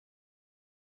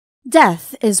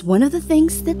Death is one of the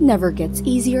things that never gets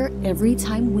easier every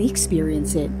time we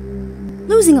experience it.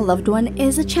 Losing a loved one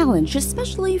is a challenge,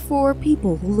 especially for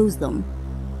people who lose them.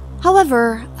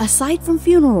 However, aside from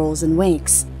funerals and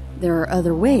wakes, there are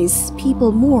other ways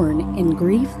people mourn and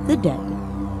grieve the dead.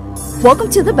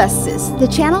 Welcome to the Bestest, the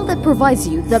channel that provides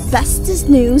you the bestest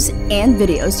news and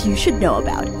videos you should know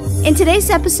about. In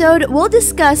today's episode, we'll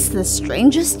discuss the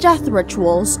strangest death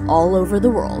rituals all over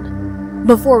the world.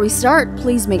 Before we start,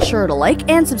 please make sure to like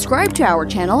and subscribe to our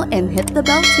channel and hit the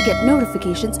bell to get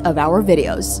notifications of our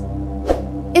videos.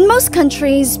 In most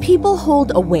countries, people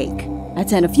hold a wake,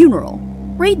 attend a funeral,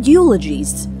 read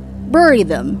eulogies, bury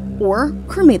them, or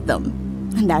cremate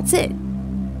them, and that's it.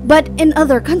 But in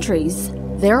other countries,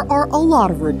 there are a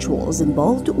lot of rituals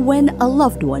involved when a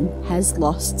loved one has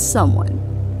lost someone.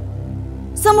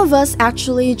 Some of us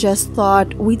actually just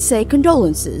thought we'd say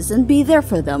condolences and be there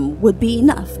for them would be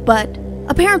enough, but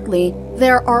apparently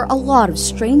there are a lot of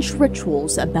strange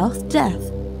rituals about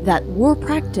death that were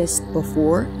practiced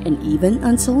before and even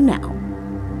until now.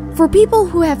 For people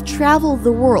who have traveled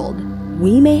the world,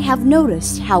 we may have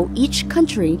noticed how each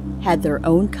country had their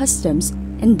own customs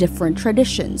and different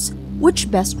traditions, which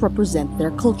best represent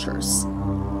their cultures.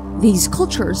 These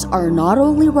cultures are not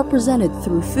only represented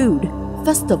through food,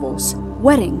 festivals,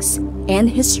 weddings, and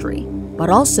history, but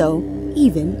also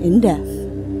even in death.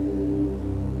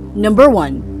 Number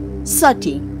 1.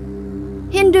 Sati.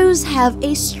 Hindus have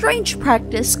a strange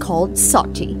practice called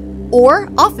Sati, or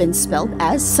often spelled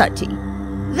as Sati.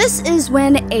 This is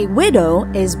when a widow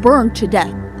is burned to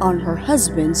death on her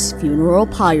husband's funeral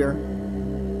pyre.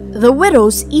 The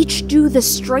widows each do the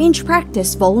strange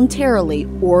practice voluntarily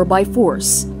or by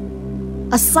force.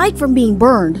 Aside from being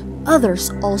burned, others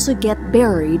also get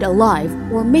buried alive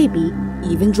or maybe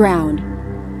even drowned.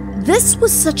 This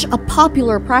was such a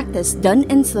popular practice done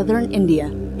in southern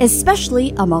India,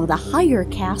 especially among the higher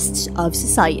castes of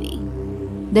society.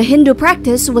 The Hindu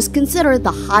practice was considered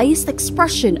the highest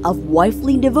expression of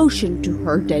wifely devotion to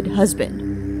her dead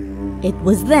husband. It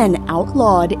was then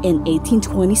outlawed in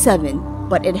 1827,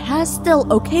 but it has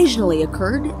still occasionally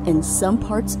occurred in some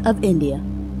parts of India.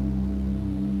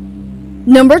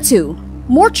 Number 2.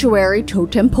 Mortuary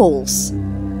totem poles.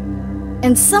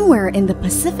 And somewhere in the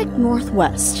Pacific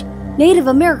Northwest, Native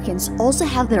Americans also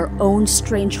have their own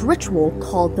strange ritual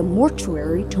called the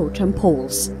mortuary totem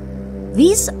poles.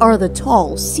 These are the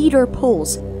tall cedar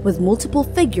poles with multiple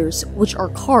figures which are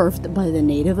carved by the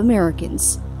Native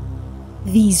Americans.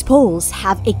 These poles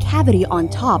have a cavity on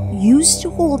top used to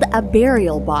hold a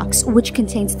burial box which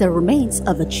contains the remains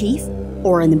of a chief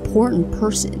or an important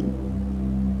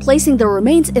person. Placing the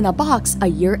remains in a box a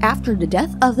year after the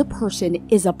death of the person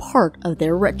is a part of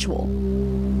their ritual.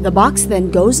 The box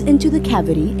then goes into the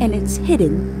cavity and it's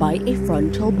hidden by a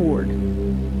frontal board.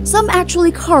 Some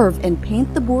actually carve and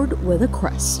paint the board with a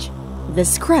crest.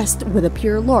 This crest would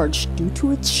appear large due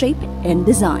to its shape and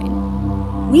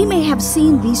design. We may have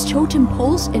seen these totem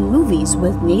poles in movies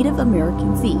with Native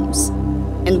American themes.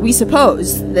 And we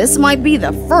suppose this might be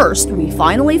the first we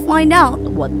finally find out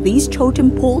what these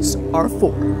totem poles are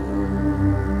for.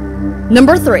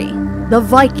 Number 3. The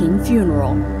Viking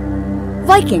Funeral.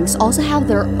 Vikings also have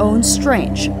their own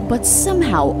strange, but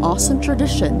somehow awesome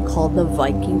tradition called the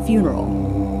Viking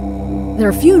Funeral.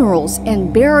 Their funerals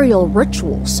and burial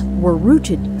rituals were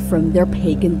rooted from their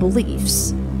pagan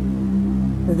beliefs.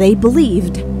 They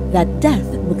believed that death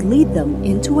would lead them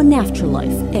into an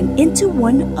afterlife and into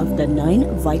one of the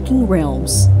 9 Viking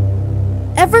realms.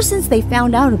 Ever since they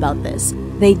found out about this,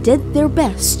 they did their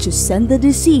best to send the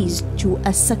deceased to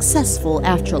a successful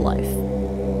afterlife.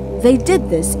 They did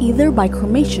this either by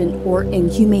cremation or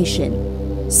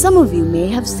inhumation. Some of you may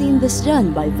have seen this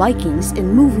done by Vikings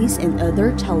in movies and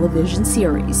other television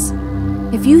series.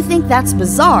 If you think that's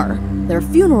bizarre, their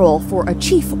funeral for a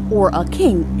chief or a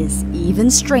king is even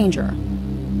stranger.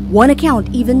 One account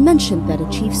even mentioned that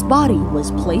a chief's body was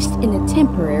placed in a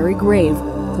temporary grave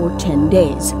for 10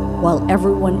 days, while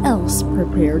everyone else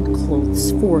prepared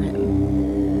clothes for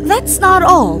him. That's not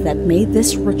all that made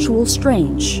this ritual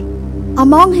strange.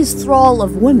 Among his thrall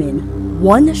of women,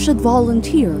 one should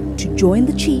volunteer to join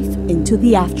the chief into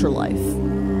the afterlife.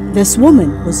 This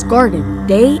woman was guarded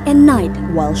day and night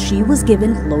while she was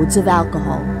given loads of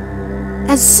alcohol.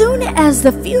 As soon as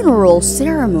the funeral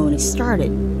ceremony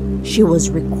started, she was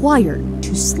required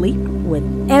to sleep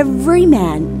with every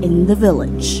man in the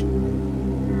village.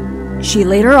 She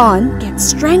later on gets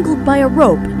strangled by a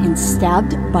rope and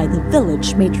stabbed by the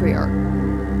village matriarch.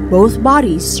 Both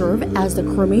bodies serve as the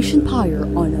cremation pyre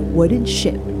on a wooden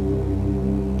ship.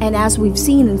 And as we've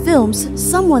seen in films,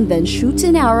 someone then shoots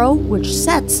an arrow which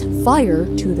sets fire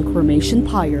to the cremation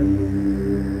pyre.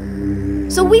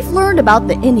 So we've learned about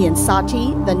the Indian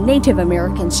Sati, the Native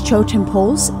Americans' totem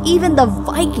poles, even the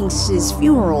Vikings'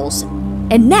 funerals.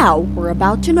 And now we're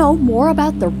about to know more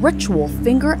about the ritual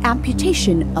finger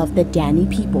amputation of the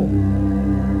Dani people.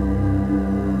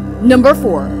 Number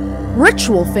 4.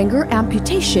 Ritual finger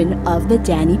amputation of the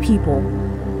Dani people.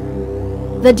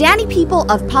 The Dani people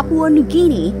of Papua New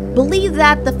Guinea believe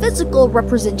that the physical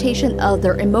representation of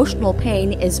their emotional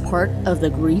pain is part of the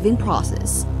grieving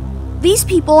process. These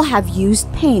people have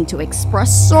used pain to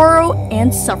express sorrow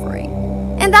and suffering,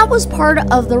 and that was part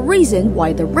of the reason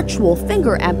why the ritual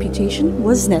finger amputation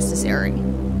was necessary.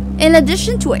 In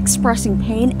addition to expressing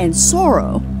pain and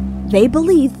sorrow, they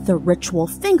believed the ritual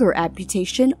finger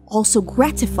amputation also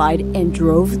gratified and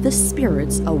drove the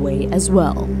spirits away as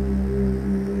well.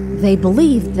 They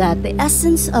believed that the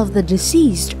essence of the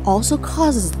deceased also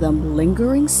causes them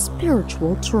lingering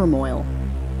spiritual turmoil.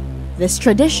 This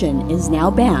tradition is now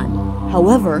banned.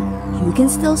 However, you can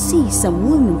still see some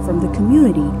women from the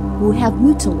community who have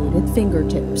mutilated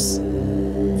fingertips.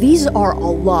 These are a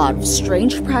lot of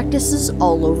strange practices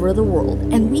all over the world,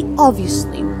 and we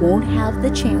obviously won't have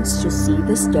the chance to see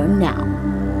this done now.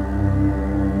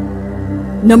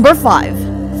 Number 5.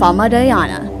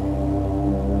 Famadihana.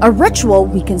 A ritual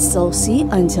we can still see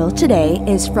until today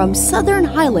is from southern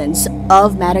highlands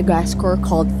of Madagascar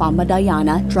called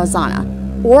Famadihana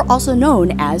Drazana, or also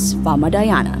known as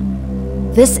Famadihana.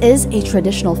 This is a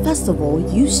traditional festival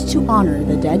used to honor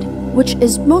the dead, which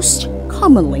is most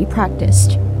commonly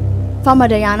practiced.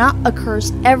 Famadihana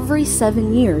occurs every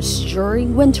 7 years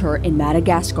during winter in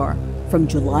Madagascar, from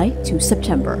July to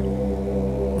September.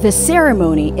 This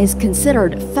ceremony is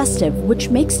considered festive, which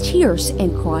makes tears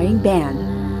and crying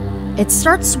banned. It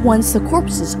starts once the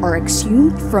corpses are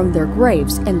exhumed from their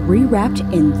graves and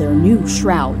rewrapped in their new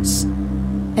shrouds.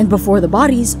 And before the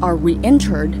bodies are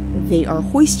re-interred, they are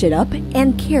hoisted up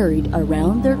and carried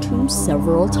around their tombs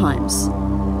several times.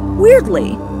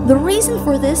 Weirdly, the reason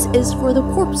for this is for the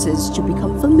corpses to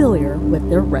become familiar with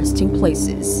their resting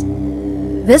places.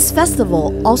 This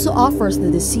festival also offers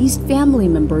the deceased family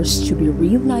members to be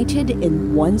reunited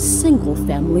in one single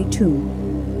family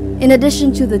tomb. In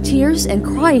addition to the tears and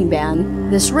crying ban,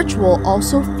 this ritual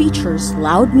also features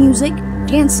loud music,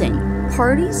 dancing,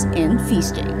 parties, and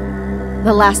feasting.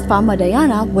 The last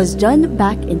Famadihana was done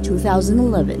back in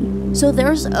 2011, so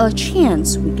there's a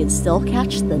chance we can still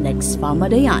catch the next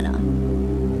Famadihana.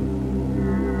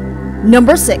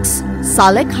 Number 6.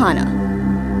 Sallekhana.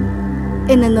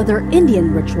 In another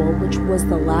Indian ritual, which was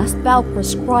the last vow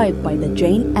prescribed by the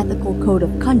Jain Ethical Code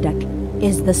of Conduct,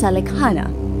 is the Sallekhana,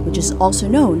 which is also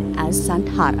known as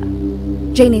Santhara.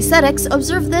 Jain ascetics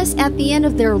observe this at the end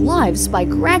of their lives by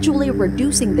gradually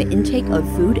reducing the intake of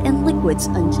food and liquids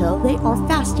until they are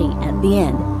fasting at the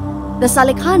end. The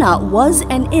Sallekhana was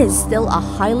and is still a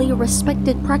highly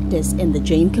respected practice in the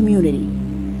Jain community.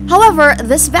 However,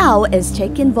 this vow is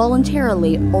taken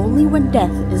voluntarily only when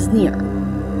death is near.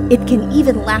 It can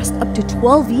even last up to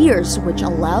 12 years, which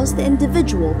allows the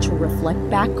individual to reflect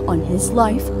back on his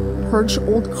life, purge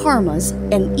old karmas,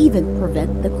 and even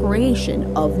prevent the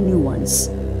creation of new ones.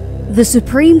 The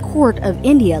Supreme Court of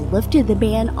India lifted the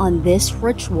ban on this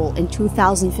ritual in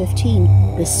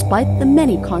 2015, despite the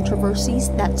many controversies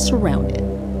that surround it.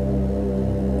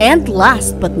 And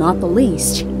last but not the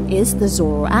least is the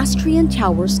Zoroastrian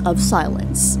Towers of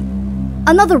Silence.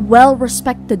 Another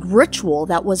well-respected ritual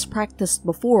that was practiced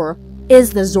before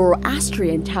is the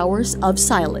Zoroastrian Towers of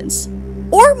Silence,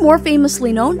 or more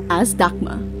famously known as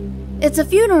Dakma. It's a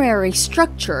funerary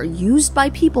structure used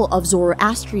by people of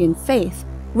Zoroastrian faith,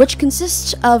 which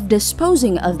consists of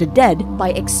disposing of the dead by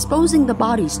exposing the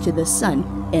bodies to the sun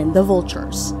and the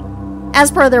vultures. As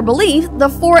per their belief, the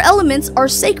 4 elements are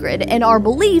sacred and are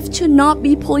believed to not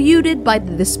be polluted by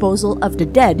the disposal of the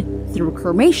dead through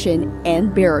cremation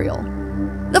and burial.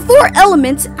 The 4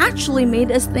 elements actually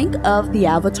made us think of the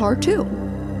Avatar too.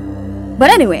 But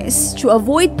anyways, to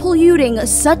avoid polluting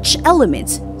such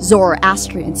elements,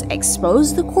 Zoroastrians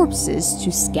expose the corpses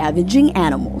to scavenging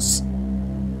animals.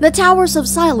 The Towers of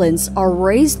Silence are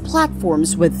raised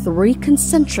platforms with 3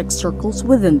 concentric circles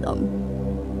within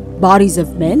them. Bodies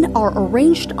of men are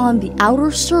arranged on the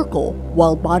outer circle,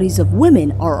 while bodies of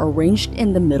women are arranged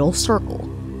in the middle circle,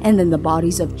 and then the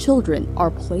bodies of children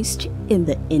are placed in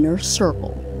the inner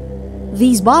circle.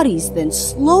 These bodies then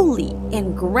slowly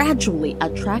and gradually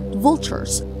attract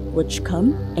vultures, which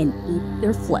come and eat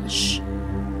their flesh.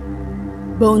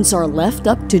 Bones are left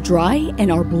up to dry and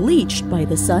are bleached by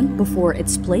the sun before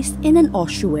it's placed in an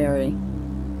ossuary.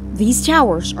 These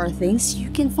towers are things you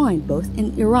can find both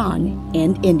in Iran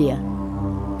and India.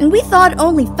 And we thought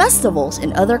only festivals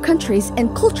in other countries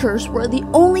and cultures were the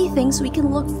only things we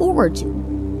can look forward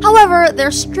to. However,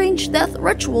 their strange death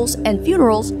rituals and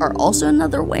funerals are also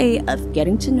another way of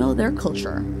getting to know their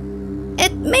culture.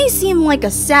 It may seem like a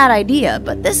sad idea,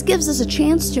 but this gives us a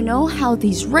chance to know how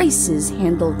these races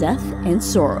handle death and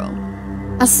sorrow.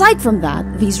 Aside from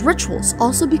that, these rituals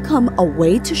also become a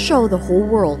way to show the whole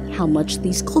world how much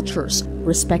these cultures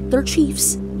respect their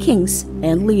chiefs, kings,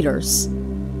 and leaders.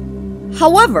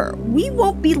 However, we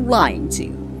won't be lying to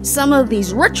you. Some of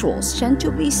these rituals tend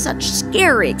to be such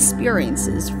scary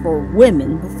experiences for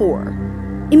women before.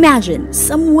 Imagine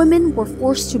some women were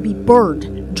forced to be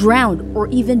burned, drowned, or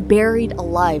even buried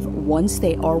alive once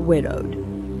they are widowed.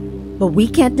 But we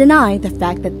can't deny the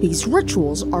fact that these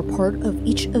rituals are part of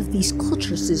each of these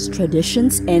cultures'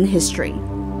 traditions and history.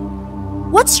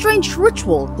 What strange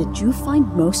ritual did you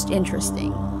find most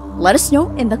interesting? Let us know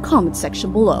in the comment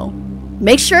section below.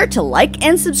 Make sure to like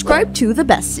and subscribe to the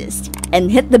Bestest,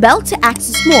 and hit the bell to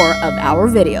access more of our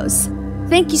videos.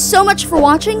 Thank you so much for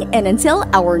watching, and until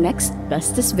our next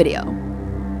Bestest video.